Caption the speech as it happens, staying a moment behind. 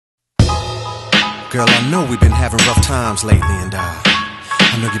Girl, I know we've been having rough times lately, and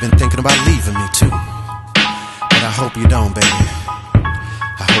I know you've been thinking about leaving me too. But I hope you don't, baby.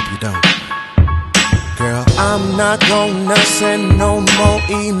 I hope you don't. Girl, I'm not gonna send no more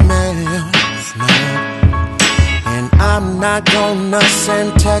emails, no. And I'm not gonna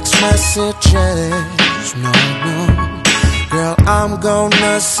send text messages, no, no. Girl, I'm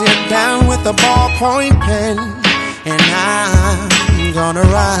gonna sit down with a ballpoint pen, and I'm gonna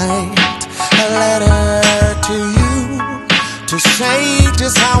write a letter to you to say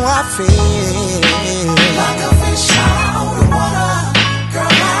just how I feel. Like a fish out of water,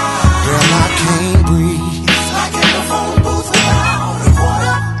 girl, I can't breathe. Like in a phone booth without a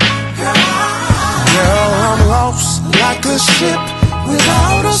quarter, girl, I'm lost like a ship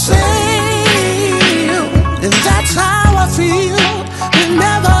without a sail. And that's how I feel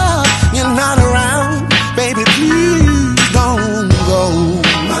whenever you're not around. Baby, please don't go.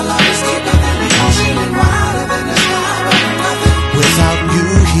 My love is deeper than the ocean and wider than the sky, but nothing without you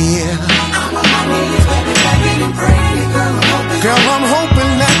here. I'm on my knees, baby, begging and praying. Girl, I'm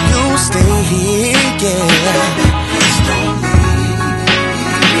hoping that you'll stay here, yeah. Baby, please don't leave.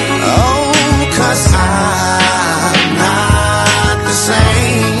 Oh, 'cause I'm not the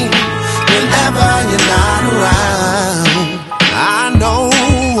same whenever you're not around. I know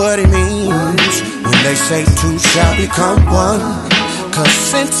what it means when they say two shall become one. 'Cause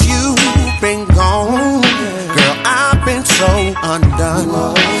since you've been gone, girl, I've been so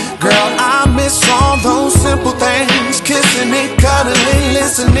undone. Girl, I miss all those simple things, kissing and cuddling,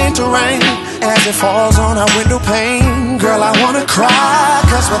 listening to rain as it falls on our window pane. Girl, I wanna cry,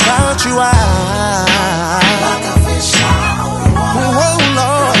 'cause without you like a fish out of water. Whoa,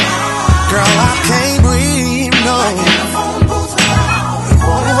 Lord, girl, I can't breathe, no.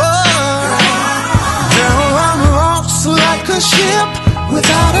 Girl, I'm lost like a ship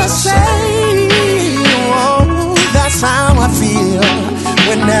without a sail. Oh, that's how I feel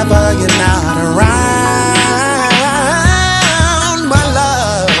whenever you're not around. My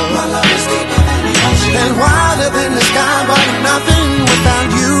love is deeper than the ocean and wider than the sky, but nothing without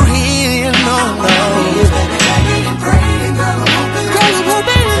you here. No, no. Girl, I'm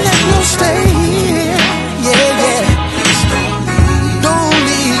hoping that you'll stay here. Yeah, yeah. Don't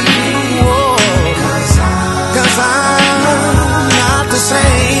leave. Whoa. 'Cause I'm not the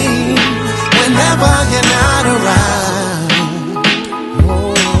same whenever you're not around.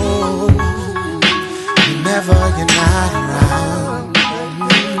 Oh, whenever you're not around.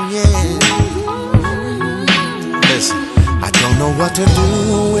 Yeah. Listen, I don't know what to do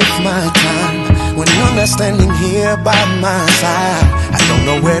with my time when you're not standing here by my side. I don't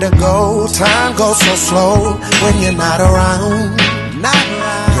know where to go. Time goes so slow when you're not around.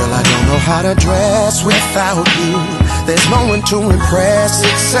 Girl, I don't know how to dress without you. There's no one to impress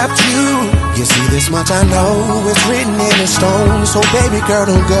except you. You see, this much I know, it's written in stone. So baby girl,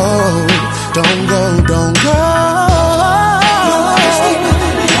 don't go, don't go, don't go.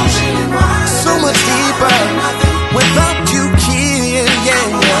 So much deeper without you here, yeah,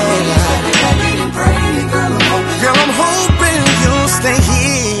 yeah. Girl, I'm hoping you'll stay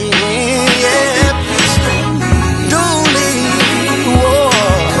here, yeah. Don't leave, whoa.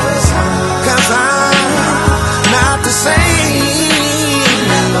 'Cause I'm not the same.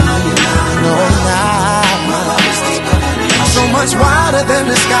 No, not. So much wider than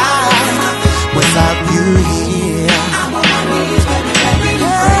the sky without you here.